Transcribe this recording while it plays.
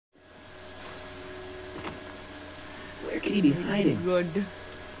could he be hiding? Good.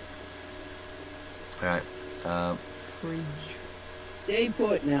 Alright. Fridge. Stay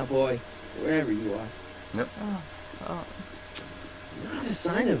put now, boy. Wherever you are. Yep. Oh. Not a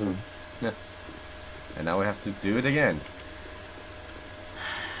sign of him. Yeah. And now we have to do it again.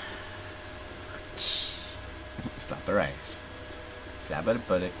 Slap her eyes. Slap her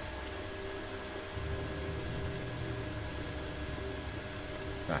buttock.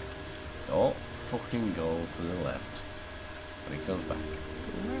 Right. Don't fucking go to the left. When he comes back.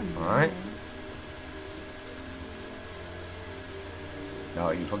 Alright? No,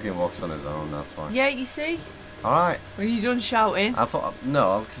 he fucking walks on his own, that's fine. Yeah, you see? Alright. Were you done shouting? I thought,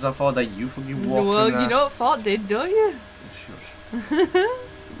 no, because I thought that you fucking walked Well, in there. you know what Fort did, don't you? Shush.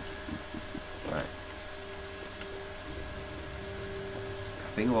 Right.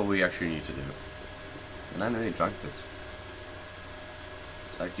 I think what we actually need to do, and I nearly drank this.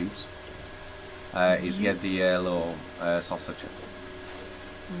 It's like juice. Is get the little sausage.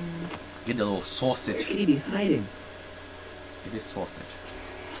 Get the little Where sausage. could he be hiding? Get this sausage.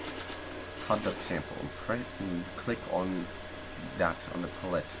 Hot dog sample. And click on that on the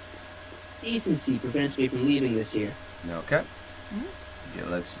palette. Decency prevents me from leaving this here. Okay. Yeah,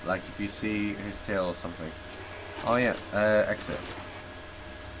 let's, like, if you see his tail or something. Oh yeah, exit.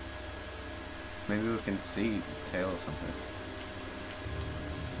 Maybe we can see the tail or something.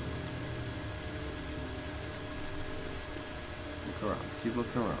 Look around. Keep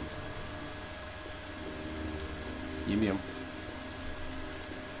looking around. Yum yum.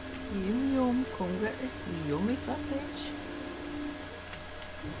 Yum yum, come get this yummy sausage.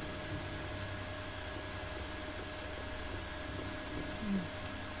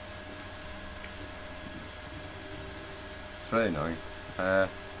 It's really annoying.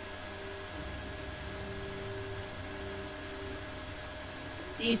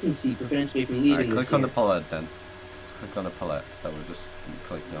 Decency prevents me from leaving this Click on the here. palette then. Just click on the palette. That will just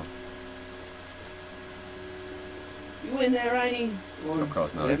click now. You in there, Riney? Or Of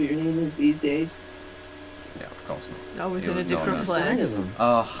course not. whatever your name is these days. Yeah, of course not. I was It in a was no different one Sign place. of him.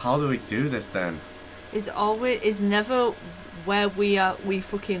 How do we do this then? It's never where we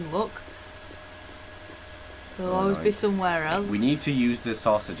fucking look. There'll Oh, always no. be somewhere else. We need to use this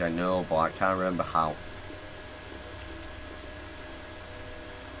sausage, I know, but I can't remember how.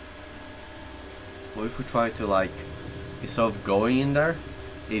 What if we try to, like, instead of going in there,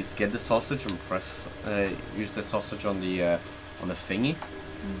 is get the sausage and press, use the sausage on the thingy,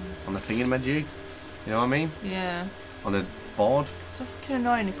 on the thingamajig, you know what I mean? Yeah. On the board. It's so fucking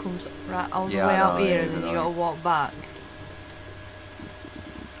annoying. It comes right all the Yeah, way I out know, it here, is and then you annoying. gotta walk back.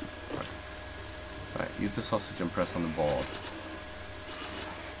 Right, use the sausage and press on the board,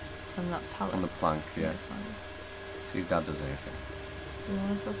 On that pallet. on the plank, yeah. See if that does anything. You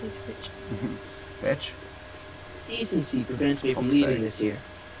want a sausage, bitch? Bitch. Decency prevents me from Fuck's leaving sake. this here.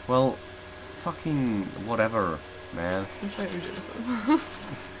 Well, fucking whatever, man. I'm trying to read it.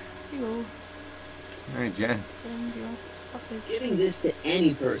 Here you go. Hey, Jen. Jen, do you want a sausage? Giving this to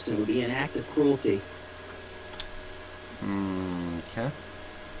any person would be an act of cruelty. Okay.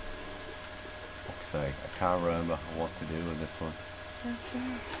 Fuck's sake, I can't remember what to do with this one. Okay.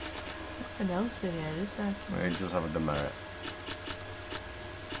 Nothing else in here, is there? We just have a demerit.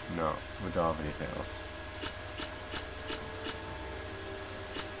 No, we don't have anything else.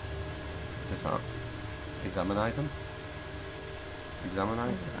 Just that. Examine item? Examine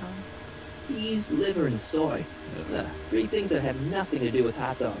item? Peas, liver, and soy. Three things that have nothing to do with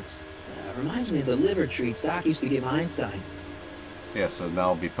hot dogs. Reminds me of the liver treats Doc used to give Einstein. Yeah, so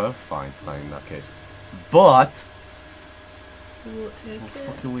that'll be perfect for Einstein in that case. But We won't take what the it.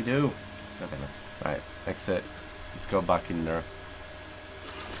 fuck can we do? God damn it. Right, exit. Let's go back in there.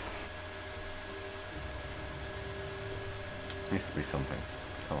 Needs to be something.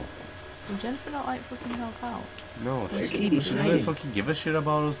 Oh. Will Jennifer not like fucking help out? No, Where she could he be doesn't hiding? fucking give a shit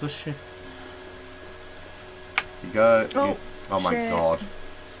about us, does she? You go. Oh, Oh my shit. god.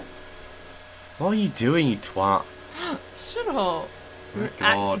 What are you doing, you twat? Shut up. My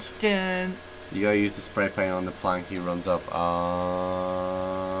god. Accident. You gotta use the spray paint on the plank, he runs up.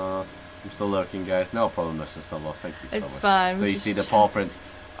 I'm still lurking, guys. No problem, Mr. Snubble. Thank you so It's much. fine. So we you just- see the paw prints.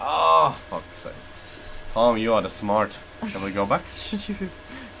 Oh, fuck's sake. Tom, you are the smart. Shall we go back? Should you?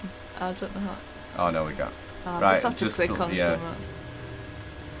 I don't know how. Oh, no, we can't. I Right, just have to just click on yeah. something.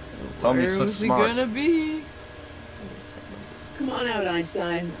 Tom, you're Where so was he smart. gonna be? Come on out,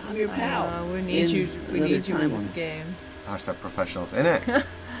 Einstein. I'm your pal. We need In you. We another need you in this timeline. game. Hashtag professionals, innit?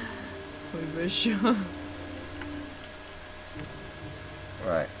 We wish you.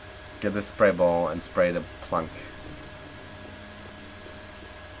 Right. Get the spray ball and spray the plank.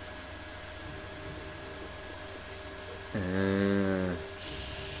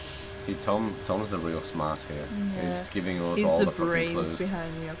 See, Tom's the real smart here. Yeah. He's giving us He's all the the fucking brains clues.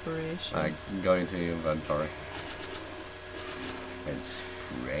 behind the operation. Alright, go into your inventory. And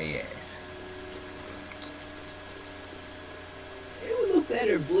spray it. It would look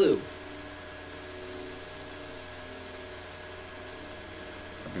better blue.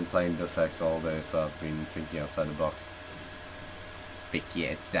 I've been playing Deus Ex all day, so I've been thinking outside the box. Thinking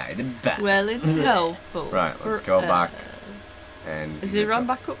outside the box. Well, it's helpful. Right, let's for go us. back. And Is it run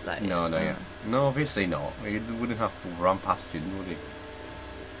back up there? No, no, yeah. No, obviously not. He wouldn't have to run past you, would he? You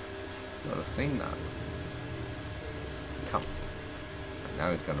would have seen that. Come. And now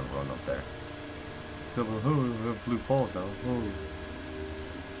he's gonna run up there. Oh, I have blue paws now. Oh.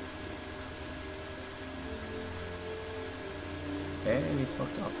 And he's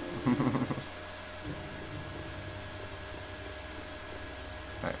fucked up.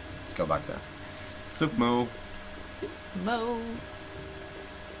 Alright, let's go back there. Soup Moo. Mo.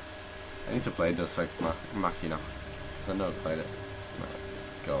 I need to play Deus Ex Machina, because I know I played it. Right,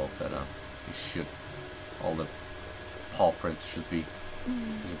 let's go up there now. You should. All the paw prints should be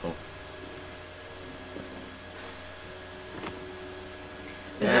visible.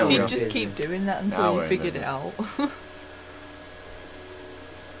 As Yeah, if we're you'd on just business. keep doing that Now until we're you in figured it business. out.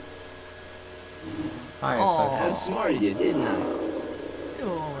 Hi, Aw. I outsmarted you, didn't I?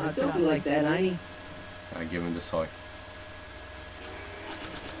 Oh, Don't be like that, Heine. I give him the soy.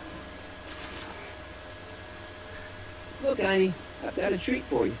 Look, Heine, I've got a treat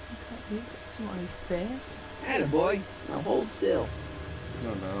for you. Some on his face. Attaboy. Now hold still.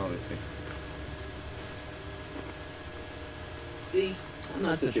 No, no, obviously. See, I'm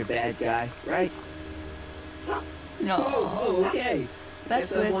not such a bad guy, right? No. Oh, okay.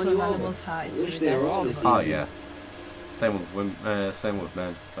 Best Guess I way won to you an over. animal's heart is I wish through they their were all the stomach. Oh yeah. Same with women. Same with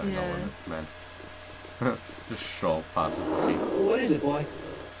men. Sorry, not Yeah. women. Men. Just stroll past the fucking. What is it, boy?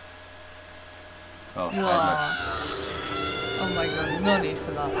 Oh, Aw. Oh my god, no need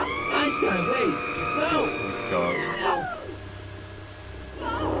for that. Einstein, wait! No! God.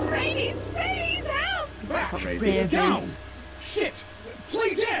 Oh, rabies! Rabies, help! Back! Rabies. Down! Shit!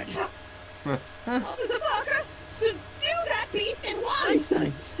 Play dead! Officer Parker, subdue that beast at once!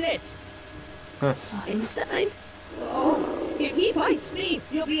 Einstein, sit! Einstein? Oh, if he bites me,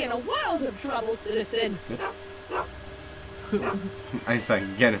 you'll be in a world of trouble, citizen.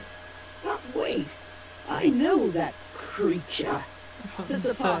 Einstein, get him. Wait, I know that creature.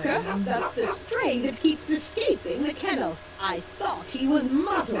 Officer Parker, that's the stray that keeps escaping the kennel. I thought he was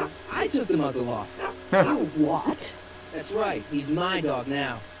muzzled. I took the muzzle off. You what? That's right, he's my dog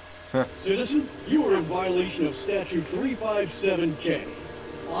now. Citizen, you are in violation of Statute 357K.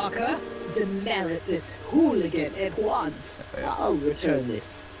 Parker, demerit this hooligan at once. I'll return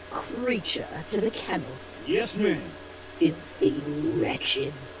this creature to the kennel. Yes, ma'am. Filthy,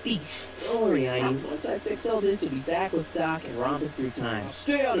 wretched beasts. Don't worry, Heine. Once I fix all this, you'll be back with Doc and romping through time. Now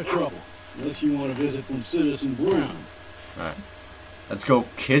stay out of trouble. Unless you want a visit from Citizen Brown. Alright. Let's go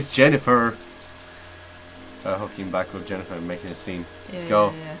kiss Jennifer. Try hooking back with Jennifer and making a scene. Let's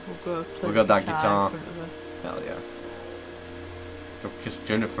go. Yeah. We'll go play We got that in guitar. front of her. Hell yeah. Let's go kiss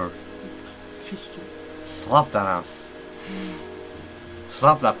Jennifer. Kiss you. Slap that ass.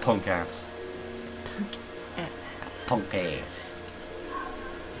 Slap that punk ass. Punk ass.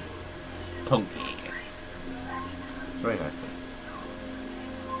 Punk ass. It's very nice,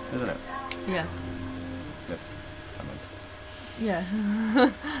 this. Isn't it? Yeah. Yes. I meant.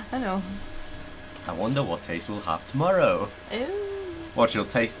 Yeah. I know. I wonder what taste we'll have tomorrow. Ew. Watch, it'll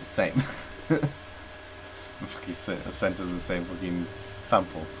taste the same. The fucking sent us the same fucking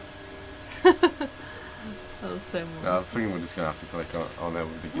samples. That was so much. I think we're just gonna have to click on it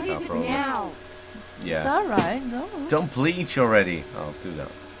with the What guitar is it probably. now? It's Yeah. alright, no. Don't bleach already. I'll do that.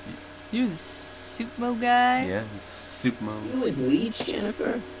 You the Sumo guy? Yeah, soup mode. You would leech,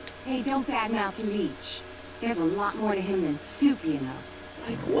 Jennifer? Hey, don't badmouth Leech. There's a lot more to him than soup, you know.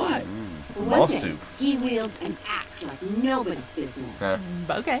 Like what? For More one thing, soup. he wields an axe like nobody's business. Yeah.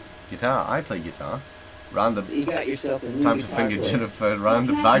 But okay. Guitar. I play guitar. Round the So you got yourself a new time to guitar finger player. Jennifer round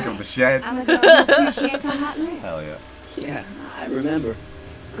the back of the shed. I'm a girl who appreciates a hot lick. Hell yeah. Yeah, I remember.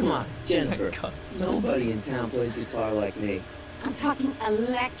 Come on, Jennifer. God. Nobody in town plays guitar like me. I'm talking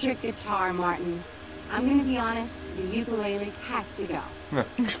electric guitar, Martin. I'm gonna be honest, the ukulele has to go.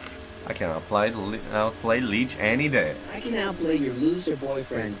 I can outplay Leech any day. I can outplay your loser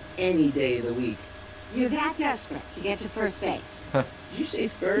boyfriend any day of the week. You're that desperate to get to first base. Did you say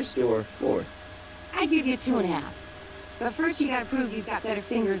first or fourth? I'd give you 2.5. But first you gotta prove you've got better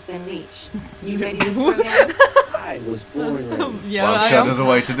fingers than Leech. You ready to throw down? I was born ready. Yeah, Well, I'm I sure am, there's a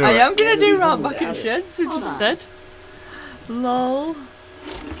way to do I it. am gonna Never do even round back without and it. sheds, you Hold just on. said. Lol.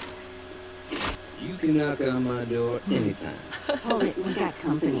 You can knock on my door anytime. Hold it, we got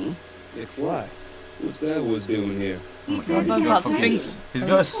company. McFly, what's that was doing here? He my says God, he I'm about got to three. think- He's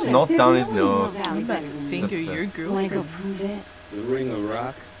got a snot There's down his no way Mill nose. Valley I'm about better to than finger Just, your Wanna go girlfriend. prove it? The ring of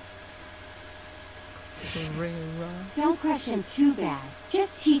rock? Ring around. Don't crush him too bad.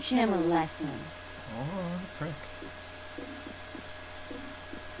 Just teach him a lesson. Oh, prick.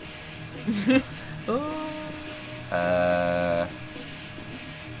 Oh.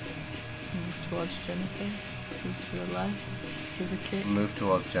 Move towards Jennifer. Move to the left. Scissor kick. Move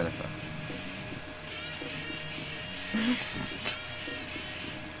towards Jennifer.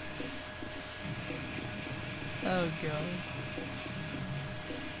 Oh god.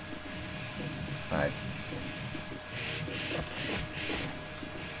 Right.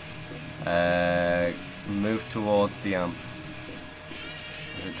 Move towards the amp.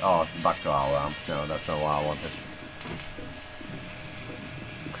 Is it? Oh, back to our amp. No, that's not what I wanted.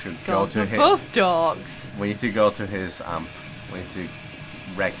 We should go God, to they're him. both dogs. We need to go to his amp. We need to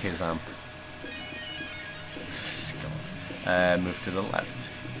wreck his amp. God. Move to the left.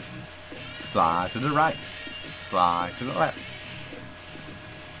 Slide to the right. Slide to the left.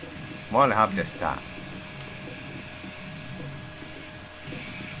 Wanna have this time.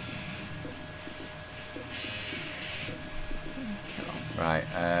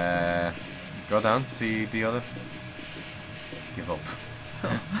 Right, go down, see the other. Give up.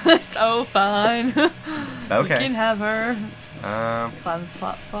 It's all fine. We Okay. can have her. Um, Climb the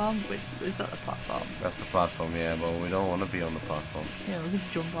platform. Which is that the platform? that's the platform, yeah, but we don't want to be on the platform. Yeah, we can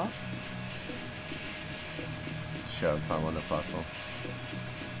jump off. Sure, climb on the platform.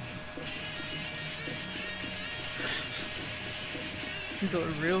 This is what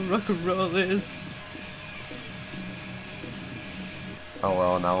real rock and roll is. Oh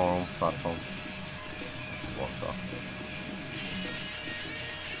well, now we're on platform. What's up?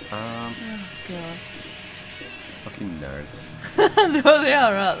 Oh god. Fucking nerds. No, they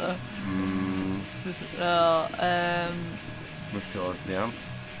are, aren't they? Mm, move towards the amp.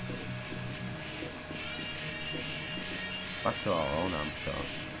 Back to our own amp though.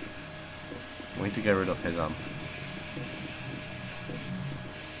 We need to get rid of his amp.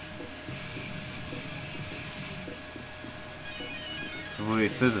 So with a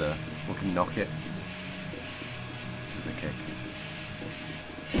scissor, we can knock it. Scissor kick.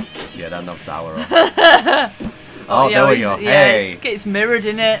 Yeah, that knocks our off. Oh, yeah, there we it's- go. Yeah, Hey! it's mirrored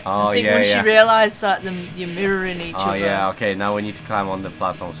in it. Oh, I think yeah, once yeah. you realise that you're mirroring each Oh other. yeah, okay, now we need to climb on the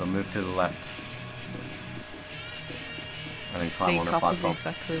platform, so move to the left. And then climb on the Sync up is platform.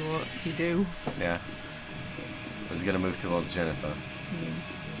 exactly what you do. Yeah. I was gonna move towards Jennifer. Hmm.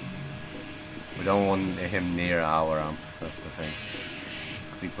 We don't want him near our amp, that's the thing.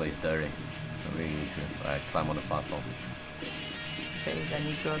 Because he plays dirty. So we need to climb on the platform. Okay, then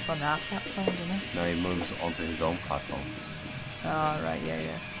he goes on our platform, doesn't he? Now he moves onto his own platform. Oh, right,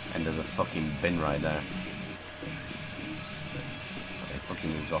 yeah. And there's a fucking bin right there. He fucking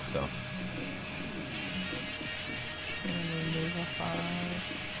moves off though. And then we move off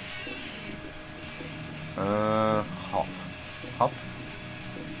ours. Hop. Hop?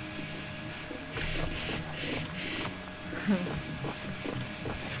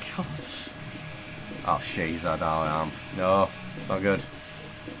 Gosh. Oh shit, he's at our amp. No, it's not good.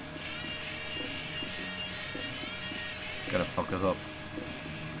 It's gonna fuck us up.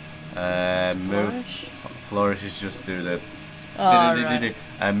 Move. Flourish. Flourish is just do the. Oh, right.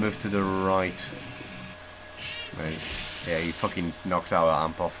 And move to the right. Right. Yeah, he fucking knocked our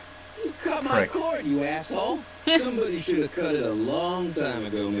amp off. You cut my Prick. cord, you asshole. Somebody should have cut it a long time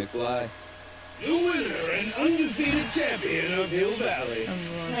ago, McFly. The winner and undefeated champion of Hill Valley.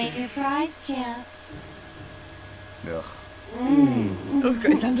 Claim your prize, champ. Ugh. Oh, he's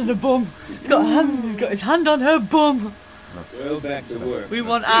got his hand on her bum. He's got his hand on her bum. That's, Well, back to work. We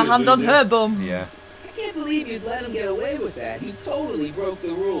want See our you, hand on loser. her bum. Yeah. I can't believe you'd let him get away with that. He totally broke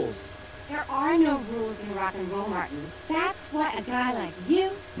the rules. There are no rules in rock and roll, Martin. That's why a guy like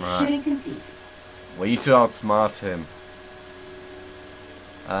you Right. shouldn't compete. We need to outsmart him.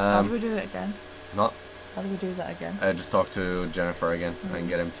 How do we do it again? Not. How do we do that again? Just talk to Jennifer again and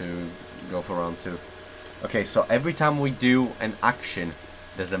get him to go for round 2. Okay, so every time we do an action,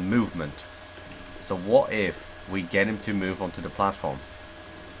 there's a movement. So what if we get him to move onto the platform?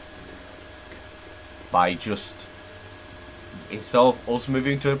 By just, instead of us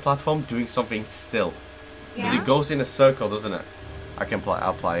moving to the platform, doing something still. Because Yeah? it goes in a circle, doesn't it?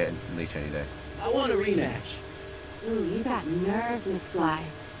 I'll play it in Leech any day. I want a rematch. Ooh, you got nerves, McFly.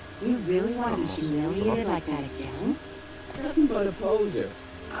 You really want to be humiliated like that again? Nothing but a poser.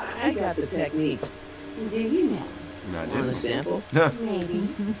 I got the technique. Do you now? No, I Want a didn't. sample? Maybe.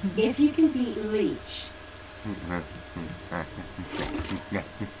 If you can beat Leech. I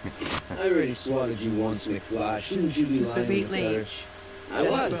already swatted you once, McFly. Shouldn't you be For lying beat to the Leech. I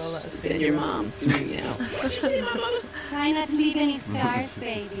was. Then your mom threw me out. What'd you say, my mother? Try not to leave any scars,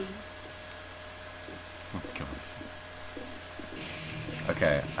 baby. Oh god.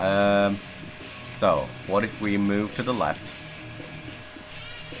 Okay, so, what if we move to the left?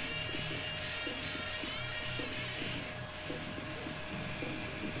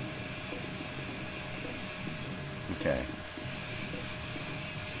 Okay.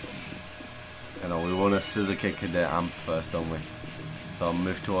 I know, we want to scissor kick the amp first, don't we? So I'll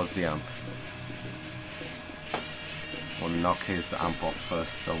move towards the amp. We'll knock his amp off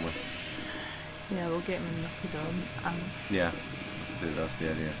first, don't we? Yeah, we'll get him and knock his own. Yeah, that's the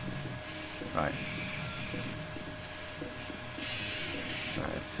idea. Right.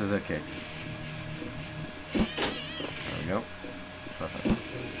 Alright, scissor kick. There we go. Perfect.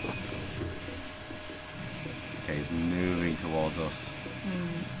 Okay, he's moving towards us.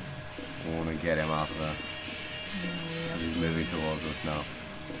 We want to get him out of there. He's moving towards us now.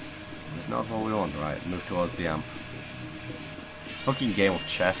 It's not what we want, right? Move towards the amp. It's a fucking game of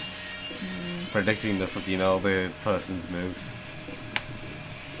chess. Predicting the fucking other person's moves.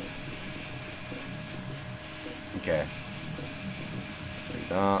 Okay. Take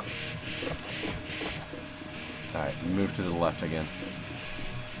that. Alright, move to the left again.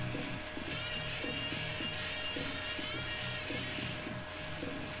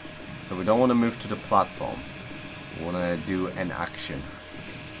 So we don't want to move to the platform. We want to do an action.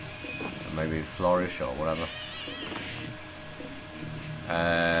 So maybe flourish or whatever.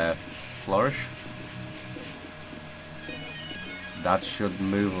 Flourish. So that should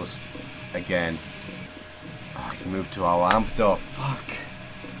move us again. Oh, he's moved to our amp though. Fuck.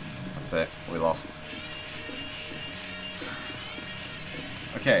 That's it. We lost.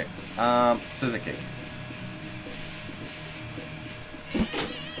 Okay. Scissor kick.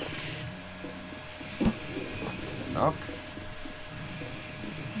 That's the knock.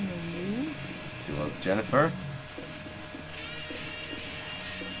 Towards Jennifer.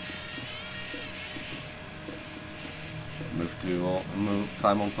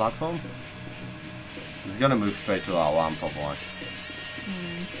 Climb on platform. He's gonna move straight to our amp otherwise.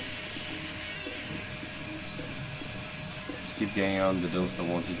 Just keep getting on the dumpster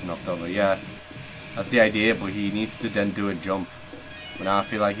once he's knocked over. Yeah, that's the idea, but he needs to then do a jump. But now I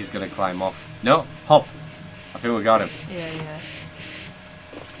feel like he's gonna climb off. No, hop! I think we got him. Yeah.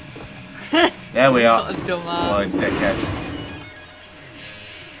 There we are. What a dumbass. Oh, dickhead.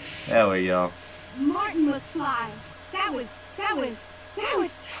 There we go. Martin McFly, that was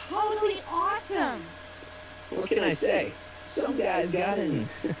totally awesome. What can I say? Some guys got it and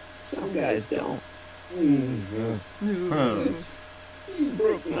some guys don't. You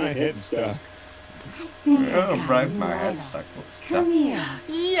broke my headstock. Oh, right, my head stuck. Whoops. Come here.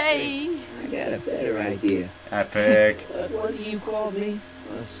 Yay! I got a better idea. Epic. What was it you called me?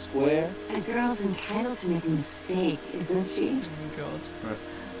 A square? A girl's entitled to make a mistake, isn't she? Oh my god.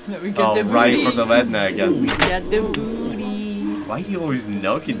 Let me get Oh, the right booty. for the Edna again. Get the booty. Why are you always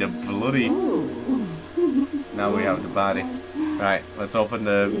knocking the bloody? Now we have the body. Right, let's open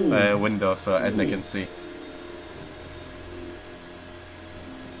the window so Edna can see.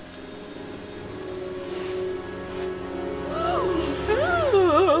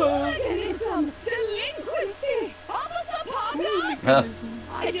 Look at it, some delinquency! Officer Parker!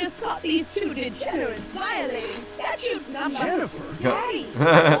 I just caught these two degenerates violating statute number Jennifer! Daddy!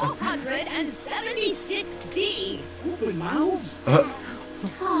 476D. Open mouths?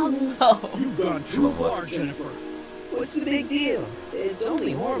 Tongues. Oh. You've gone too far, Jennifer. What's the big deal? It's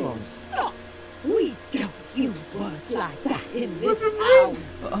only hormones. Stop. We don't use words like that in this town.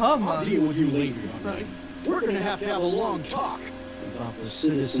 I'll deal with you later on that. We're gonna have a long talk about the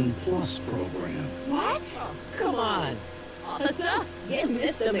Citizen Plus program. What? Come on. Officer, give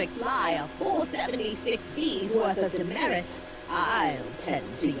Mr. McFly a 476D's worth of demerits. I'll tend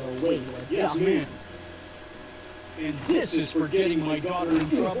to your wayward Yes, document. ma'am. And this is for getting my daughter in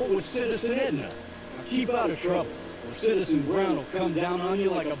trouble with Citizen Edna. Now keep out of trouble, or Citizen Brown will come down on you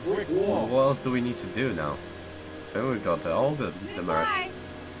like a brick Well, wall. what else do we need to do now? Then we've got all the merits.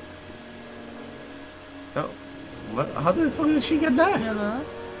 No. What? How the fuck did she get there? Hello?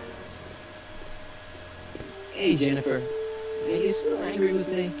 Hey, Jennifer. Are you still angry with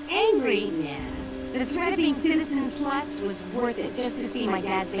me? Angry? Nah. The threat of being Citizen Plus was worth it just to see my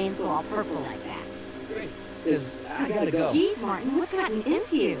dad's veins go all purple like that. Great. Because I gotta go. Jeez, Martin, what's gotten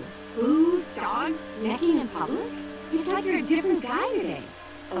into you? Booze, dogs, necking in public? It's like you're a different guy today.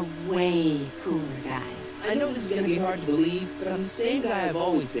 A way cooler guy. I know this is gonna be hard to believe, but I'm the same guy I've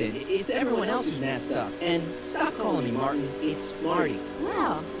always been. It's everyone else who's messed up. And stop calling me Martin. It's Marty.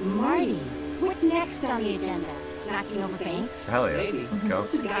 Well, Marty, what's next on the agenda? Knocking over banks? Hell yeah. Maybe. Let's go.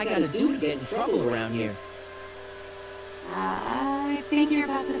 What's a guy gotta do to get in trouble around here? I think you're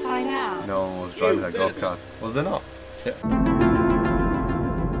about to find out. No one was driving a golf cart. Was there not? Shit.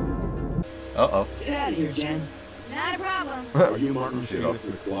 Uh-oh. Get out of here, Jen. Not a problem. Are you Martin She's Seamus off.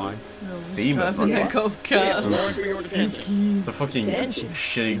 McFly? Seamus, Driving a Yes. golf cart. Sorry for your attention. It's the fucking Attention.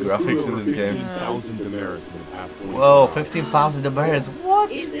 shitty graphics in this game. 15,000 demerits in the past 24 Whoa, hours. 15,000 demerits.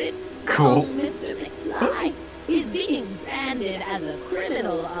 What? Is it? Cool. Oh, Mr. McFly is being branded as a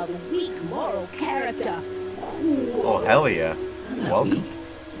criminal of weak moral character. Cool. Oh, hell yeah. It's welcome.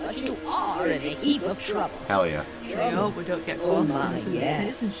 But you are in a heap of trouble. Hell yeah. I hope we don't get Oh forced my, into the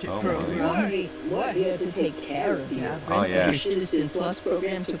yes. citizenship Oh my. Don't program. worry, we're here to take care of you. Yeah, Oh, yeah. Your Citizen Plus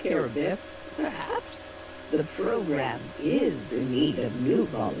program took care of Biff. Perhaps the program is in need of new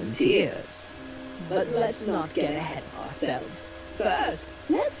volunteers. But let's not get ahead of ourselves. First,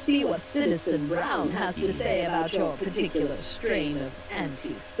 let's see what Citizen Brown has to say about your particular strain of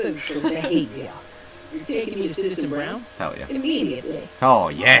antisocial behavior. You're taking me to Citizen Brown? Hell yeah. Immediately. Oh,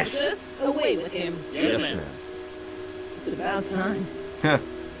 yes. Just away with him. Yes, ma'am. It's about time.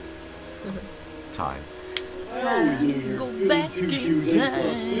 Time. I always knew your Go good back 2 in shoes in plus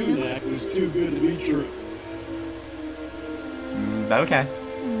time. student act was too good to be true. Okay.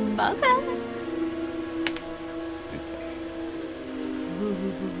 Okay.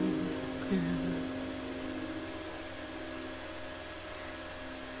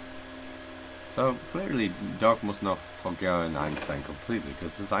 So, clearly, Doc must not forget Einstein completely,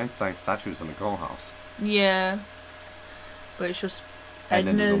 because there's Einstein statues in the courthouse. Yeah. But it's just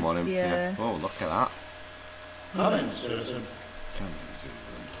Edna doesn't Edna, want him. yeah. Oh, look at that. Come in, citizen. Come on,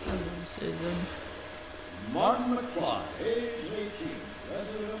 Susan. Susan. Martin McFly, age 18,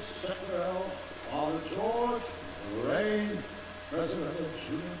 resident of Sephilar, Father George, Lorraine, president of the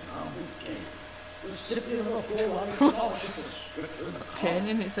Junior Comedy Game, recipient of a full-life scholarship in scripture and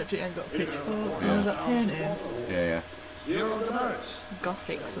Painting, it's actually ain't got a picture for it. Yeah. How's that painting? Yeah, yeah. 0 demerits.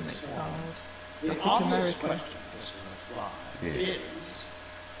 Gothic, something's called. The Gothic obvious America. question, Mr. McFly, Yeah. is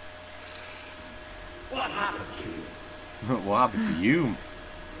what happened to you? What happened to you?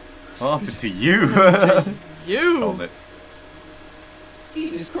 What happened to you? You! Called it.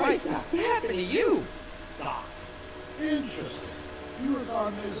 Jesus Christ, Doc. What happened to you? Doc. Interesting. You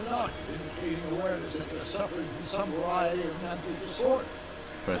regard me as a doctor, indicating awareness that you're suffering from some variety of mental disorder.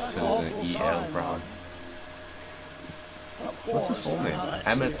 First That's an citizen awful E.L. sign, Brown. Of What's his course, full I'm name? not a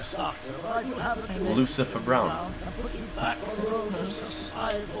Emmett serious doctor, but I do have a tool Lucifer to Brown. and put you back on the road to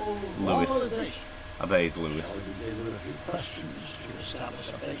societal Lewis. normalization. I bet he's Shall Lewis. we begin with a few questions to establish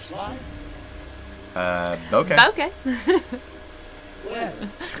a baseline? Okay. Okay. Well,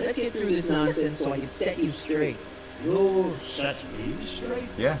 let's get through this nonsense so I can set you straight. You'll set me straight.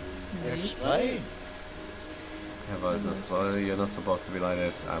 Yeah. Explain. Yeah, but it's not, well, you're not supposed to be like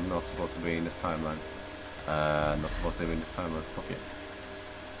this. I'm not supposed to be in this timeline. Not supposed to be in this timeline. Fuck it.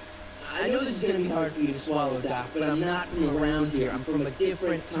 I know this is gonna be hard for you to swallow, Doc, but I'm not from around here. I'm from a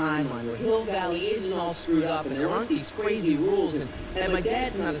different timeline where Hill Valley isn't all screwed up and there aren't these crazy rules and my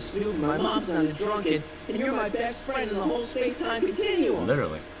dad's not a student, my mom's not a drunkard, and you're my best friend in the whole space-time continuum.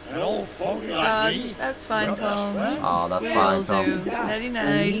 Literally. An old phony like me. That's fine, Tom. Oh, that's Will fine, do. Tom. Nighty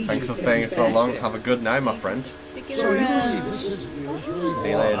night. Thanks for staying so long. Have a good night, my friend. Sticking So you believe around. this interview is really See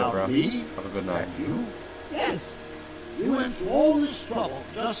you more later, about bro. me Have a good night. than you? Yes. You went to all this trouble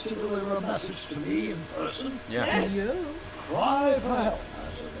just to deliver a message to me in person? Yeah. Yes. Cry for help,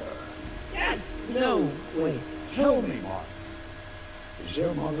 as it were. Yes. No. Wait. Tell me, Martin. Is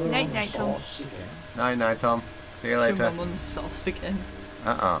your mother Night, on the night, Tom. sauce again? Night, night, Tom. See you Show later. mum on the sauce again.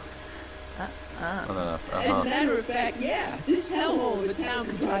 Uh-uh. Ah. Oh, no, that's As a uh-huh. matter of fact, yeah. This hellhole of a town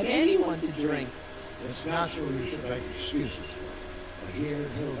can drive anyone to drink. It's natural you should make excuses for it. But here in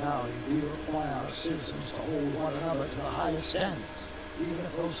Hill Valley, we require our citizens to hold one another to the highest standards, even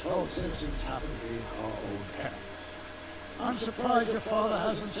if those fellow citizens happen to be our own parents. I'm surprised your father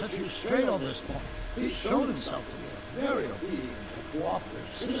hasn't set you straight on this point. He's shown himself to be a very obedient and cooperative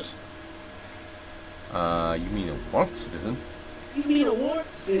citizen. You mean a work citizen? You mean a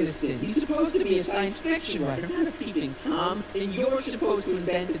warped citizen? He's supposed to be a science fiction writer, not a peeping Tom, and you're supposed to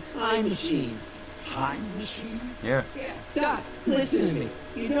invent a time machine. Time machine? Yeah. Yeah. Doc, listen to me.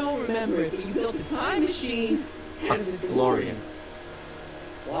 You don't remember it, but you built a time machine and a DeLorean.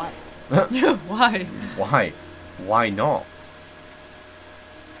 Why? Why? Why? Why not?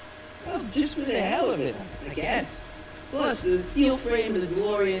 Well, just for the hell of it, I guess. Plus, the steel frame of the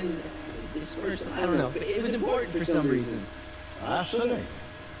DeLorean this person, I don't know, it was important for some reason. Fascinating.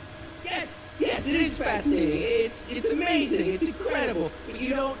 Yes, it is fascinating. It's amazing. It's incredible. But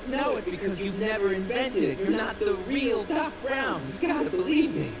you don't know it because you've never invented it. You're not the real Doc Brown. You gotta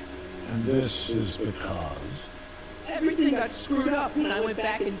believe me. And this is because... Everything got screwed up when I went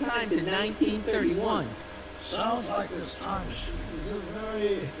back in time to 1931. Sounds like this time machine is a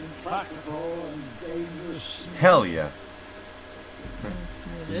very impractical and dangerous... Hell yeah.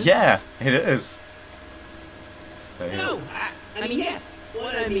 Yeah, it is. Say No, I mean, yes.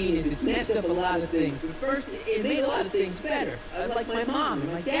 What I mean is it's messed up a lot of things. But first, it made a lot of things better. Like my mom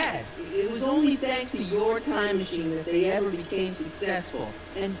and my dad. It was only thanks to your time machine that they ever became successful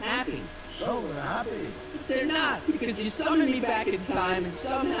and happy. So they're happy. But they're not, because you summoned me back in time and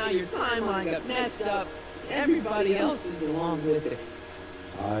somehow your timeline got messed up. Everybody else is along with it.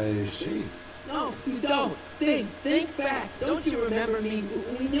 I see. No, you don't. Think back. Don't you remember me?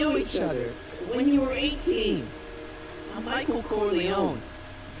 We knew each other when you were 18. I'm Michael Corleone.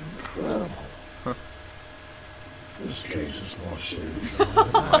 Incredible. This case is more serious than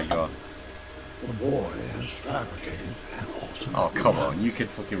Oh my god. The boy has fabricated an alternate... Oh, come on. You could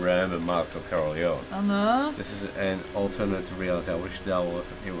fucking remember Marco Corleone. I know. This is an alternate reality. I wish that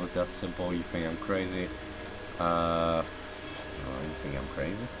it was that simple. You think I'm crazy? Oh, you think I'm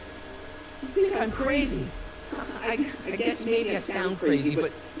crazy? You think I'm crazy? I guess maybe I sound crazy,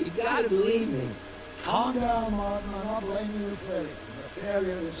 but you gotta believe me. Calm down, Martin. I'm not blaming you for anything. The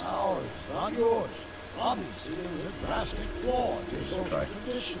failure is ours, not yours. Obviously, there was a drastic flaw in your Jesus social Christ.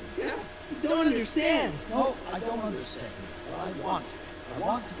 tradition. Yeah, you don't understand. No, I don't understand. But I want to. I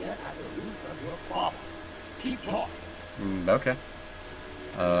want to get at the root of your problem. Keep talking. Okay.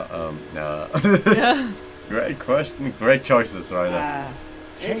 No. Yeah. Great question. Great choices right there.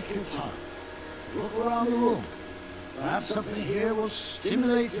 Take your time. Look around the room. Perhaps something here will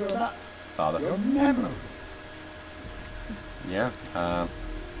stimulate Father. your memory. Yeah. Can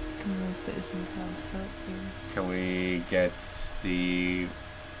the citizen can't help you? Can we get the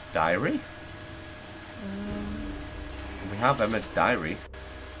diary? We have Emmett's diary.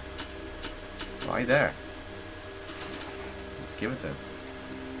 Right there. Let's give it to him.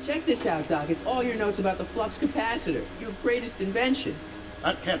 Check this out, Doc. It's all your notes about the flux capacitor, your greatest invention.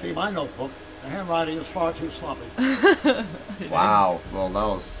 That can't be my notebook. The handwriting is far too sloppy. Wow. Well, that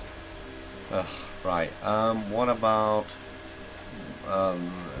was. Right. What about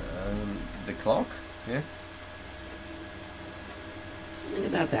the clock? Yeah. Something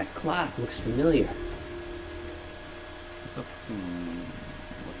about that clock looks familiar. It's a fucking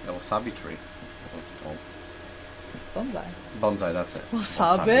wasabi tree. What's it called? Bonsai. Bonsai. That's it.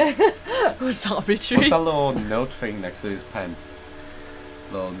 Wasabi. Wasabi tree. What's that little note thing next to his pen?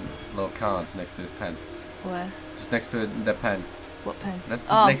 Little cards next to his pen. Where? Just next to the pen. What pen?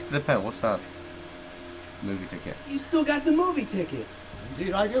 Next to the pen. What's that? Movie ticket. You still got the movie ticket.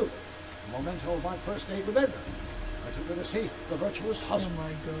 Indeed I do. A memento of my first date with Edna. I took her to see The Virtuous Oh Husband. my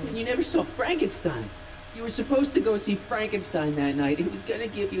And god. you never saw Frankenstein. You were supposed to go see Frankenstein that night. It was gonna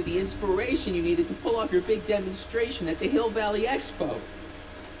give you the inspiration you needed to pull off your big demonstration at the Hill Valley Expo.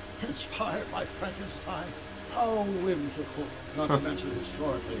 Inspired by Frankenstein. How whimsical, not to mention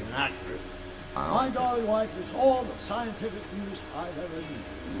historically inaccurate. My darling wife is all the scientific news I've ever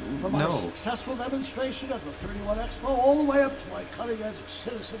needed. From my No. successful demonstration at the 31 Expo all the way up to my cutting-edge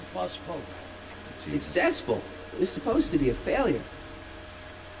Citizen Plus program. Successful. It was supposed to be a failure.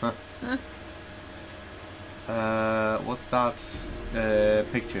 What's that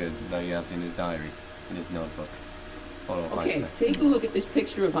picture that he has in his diary, in his notebook? Photo of Okay, Einstein. take a look at this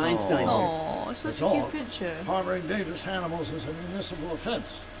picture of Einstein here. Oh, it's such a Dog. cute picture. Harboring dangerous animals is a municipal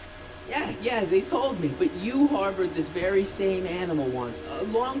offense. Yeah, they told me. But you harbored this very same animal once, a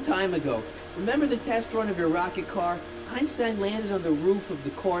long time ago. Remember the test run of your rocket car? Einstein landed on the roof of the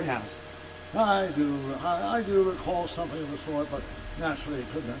courthouse. I do recall something of the sort, but naturally it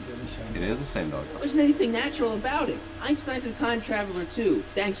couldn't have been the same. It is the same dog. There wasn't anything natural about it. Einstein's a time traveler too,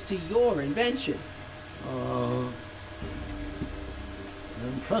 thanks to your invention. An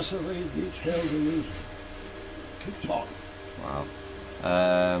impressively detailed illusion. Keep talking. Wow.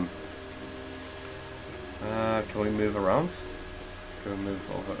 Can we move around? Can we move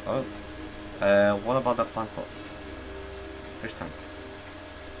over? Oh. What about that plant pot? Fish tank.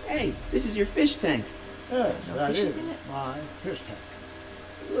 Hey, this is your fish tank. Yes, No that fishes is in it? my fish tank.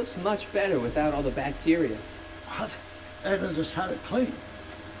 It looks much better without all the bacteria. What? Edna just had it clean.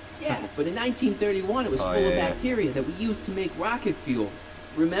 Yeah, but in 1931 it was Oh, full of yeah. bacteria that we used to make rocket fuel.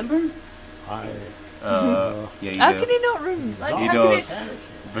 Remember? Yeah, you How do. can he not remember? Like, Bizarre He how can does.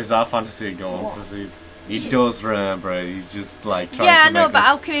 fantasy. Bizarre fantasy, go on, proceed. He does remember. He's just like trying Yeah, to I know, make but us...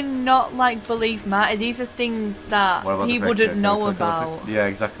 how can he not like believe Matty? These are things that What about he the picture? wouldn't Can we know click on the about. Yeah,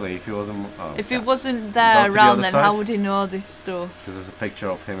 exactly. If he wasn't... Oh, If he yeah. wasn't Go there to the around, other then side. how would he know this stuff? Because there's a picture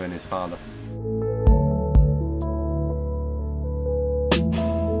of him and his father.